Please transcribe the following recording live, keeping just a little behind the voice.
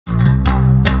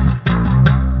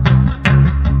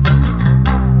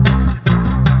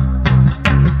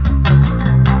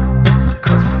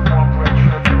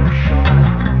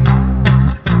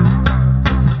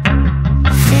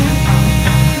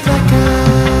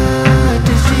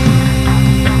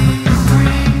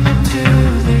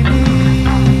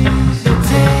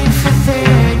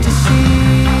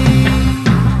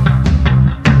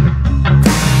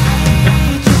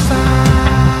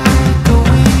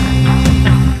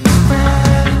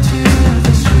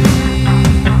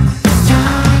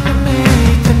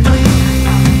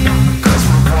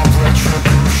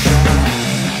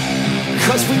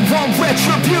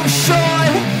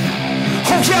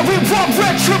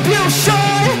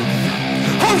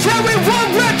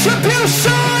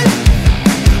retribution.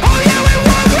 Oh yeah, we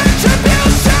want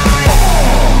retribution.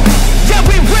 Yeah,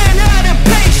 we ran out of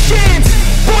patience.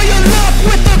 Boil up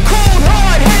with the cold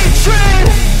hard hatred.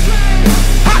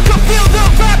 I can feel the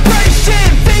vibration.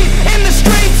 Feet in the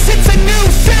streets, it's a new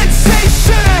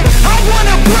sensation. I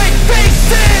wanna break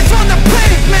faces on the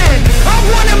pavement. I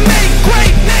wanna make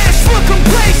greatness look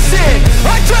complacent.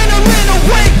 Adrenaline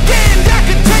awakened, I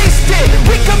can taste it.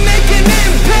 We can make an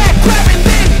impact, grab and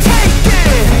then take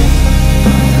it.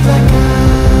 Like a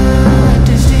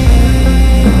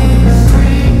disease,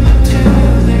 bring them to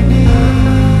their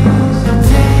knees.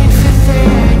 Pain for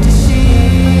their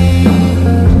disease.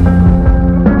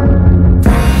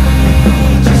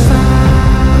 Breathe just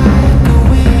like a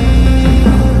wind,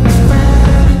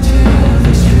 spread into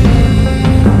the streets.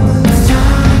 It's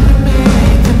time to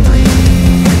make them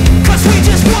bleed. 'Cause we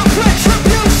just want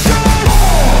retribution.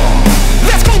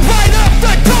 Let's go light up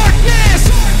the darkness.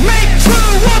 Make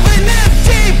true of an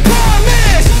empty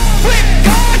promise. Flip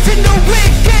cards into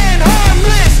weak and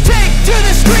harmless. Take to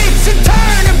the streets and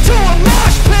turn them to a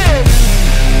mosh pit.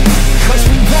 'Cause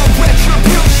we want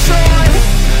retribution.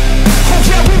 Oh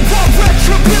yeah, we want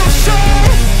retribution.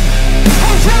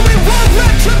 Oh yeah, we want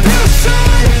retribution.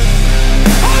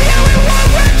 Oh yeah, we want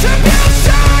retribution.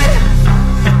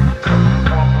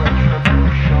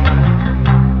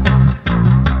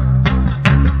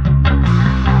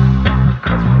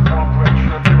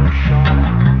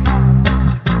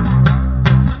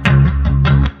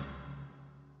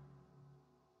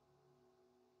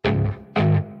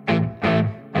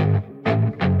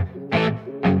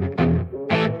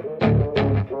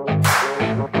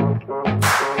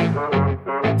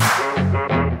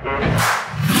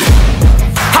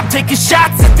 I'm taking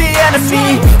shots at the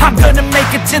enemy. I'm gonna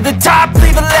make it to the top,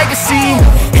 leave a legacy.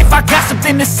 If I got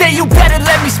something to say, you better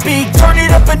let me speak. Turn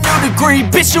it up a new degree,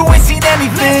 bitch, you ain't seen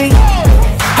anything.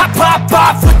 I pop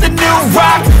off with the new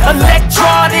rock,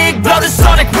 electronic, blow the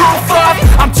sonic roof up.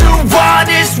 I'm too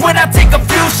honest when I take a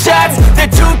few shots. They're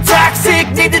too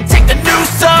toxic, need to take the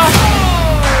noose off.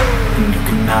 And you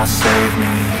cannot save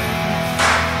me,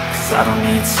 'cause I don't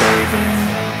need saving.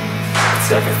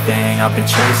 It's everything I've been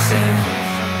chasing,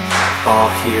 all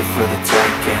here for the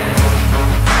taking.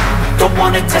 Don't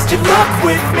wanna test your luck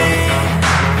with me,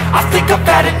 I think I've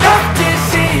had enough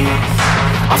disease.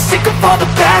 I'm sick of all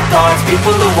the bad thoughts,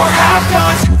 people who are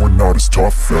half-nots. You were not as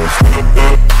tough as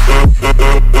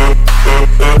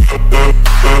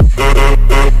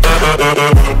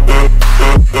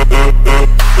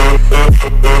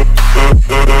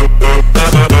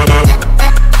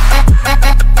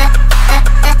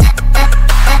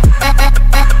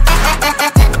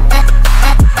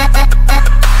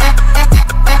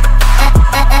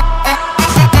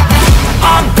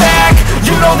I'm back,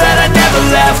 you know that I never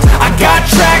left. I got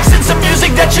tracks and some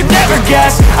music that you never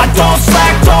guess. I don't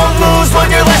slack, don't lose, learn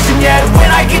your lesson yet.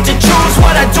 When I get to choose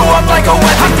what I do, I'm like a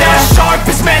weapon. I'm not sharp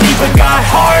as many, but got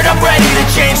heart. I'm ready to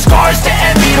change scars to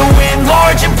envy, to win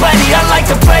large and plenty. I like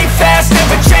to play fast,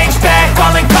 never change back.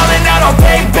 Calling out, I'll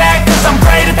pay back, 'cause I'm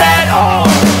great at that. Oh,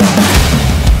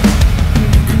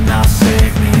 you cannot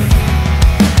save me,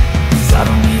 'cause I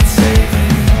don't need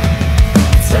saving.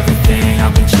 It's everything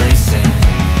I've been chasing,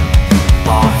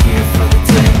 all here for the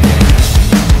taking.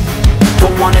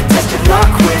 Don't wanna test your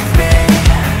luck with me,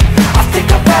 I think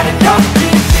I've had enough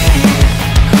disease.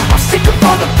 I'm sick of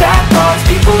all the bad thoughts,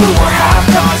 people who are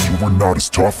half-nots. you were not as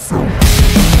tough though.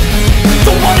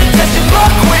 Don't wanna test your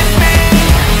luck with me,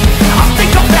 I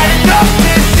think I've had enough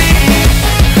disease.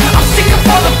 I'm sick of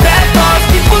all the bad thoughts,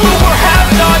 people who are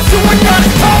half-nots, who are not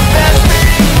as tough as me.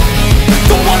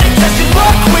 Don't wanna test your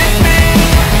luck with me,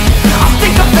 I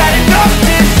think I've had enough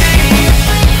disease.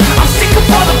 I'm sick of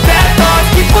all the bad thoughts,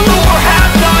 people who are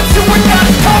half-nots, who are not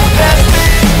as tough as me.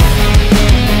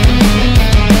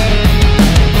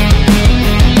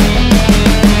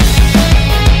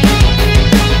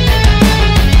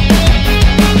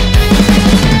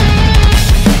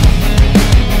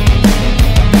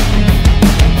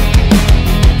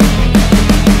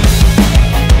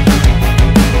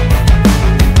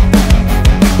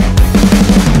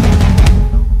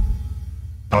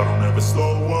 I don't ever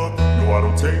slow up, no I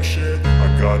don't take shit. I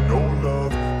got no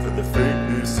love for the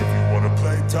fakeness. If you wanna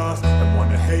play tough and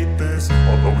wanna hate this,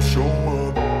 I'll always show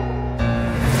up.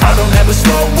 I don't ever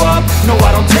slow up, no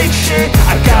I don't take shit.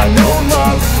 I got no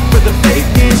love for the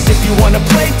fakeness. If you wanna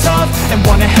play tough and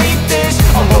wanna hate this,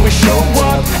 I'll always show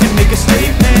up and make a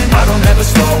statement. I don't ever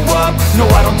slow up, no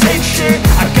I don't take shit.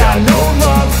 I got no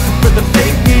love for the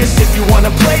fakeness. If you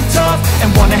wanna play tough and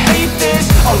wanna hate this,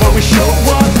 I'll always show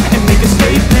up and make a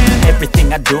statement.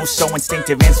 Everything I do, so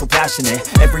instinctive and so passionate.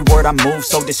 Every word I move,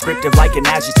 so descriptive like an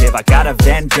adjective. I got a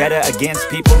vendetta against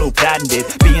people who patented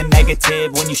being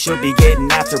negative when you should be getting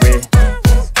after it.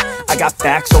 I got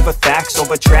facts over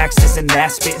tracks, this and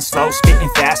that. Spitting slow, spitting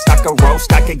fast, I could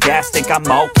roast, I could gas. Think I'm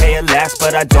okay at last,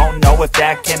 but I don't know if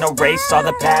that can erase all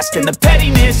the past. And the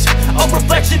pettiness, a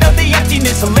reflection of the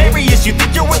emptiness. Hilarious, you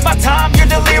think you're worth my time, you're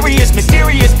delirious.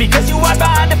 Mysterious, because you hide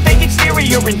behind a fake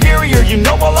exterior. Inferior, you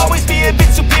know I'll always be a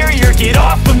bit superior. Get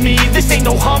off of me, this ain't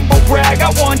no humble brag.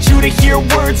 I want you to hear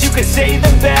words, you can say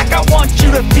them back. I want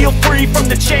you to feel free from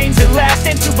the chains at last,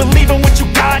 and to believe in what you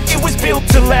got, it was built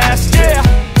to last, yeah.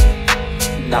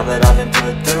 Now that I've been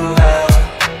put through hell,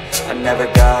 I never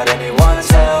got anyone's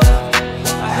help.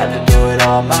 I had to do it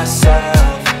all myself.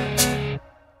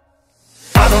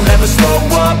 I don't ever slow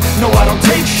up, no I don't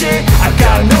take shit. I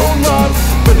got no love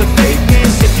for the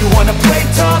fakeness. If you wanna play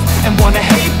tough and wanna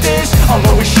hate this, I'll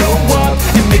always show up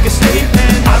and make a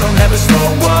statement. I don't ever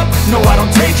slow up, no I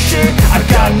don't take shit. I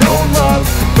got no love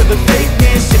for the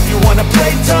fakeness. If you wanna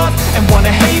play tough and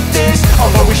wanna hate this,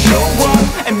 I'll always show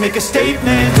up and make a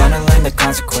statement. Gonna learn the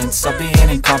consequence of being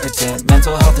incompetent.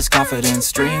 Mental health is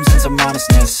confidence, dreams into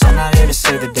modestness. I'm not here to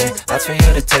save the day, that's for you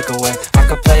to take away. I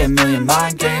could play a million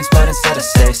mind games, but instead I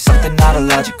say something not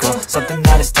illogical, something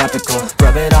that is topical.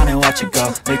 Rub it on and watch it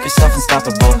go, make yourself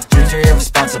unstoppable. Dreams are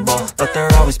irresponsible, but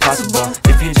they're always possible.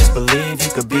 If you just believe,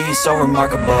 you could be so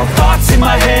remarkable. Thoughts in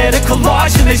my head, a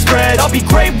collage and they spread. I'll be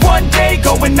great one day,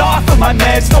 going off of my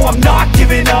meds. No, I'm not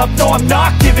giving up, no, I'm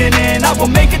not giving in. I will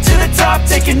make it to the top,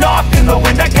 taking off in the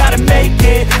wind. I gotta make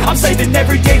it, I'm saving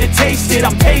every day to taste it.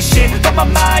 I'm patient, but my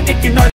mind, it can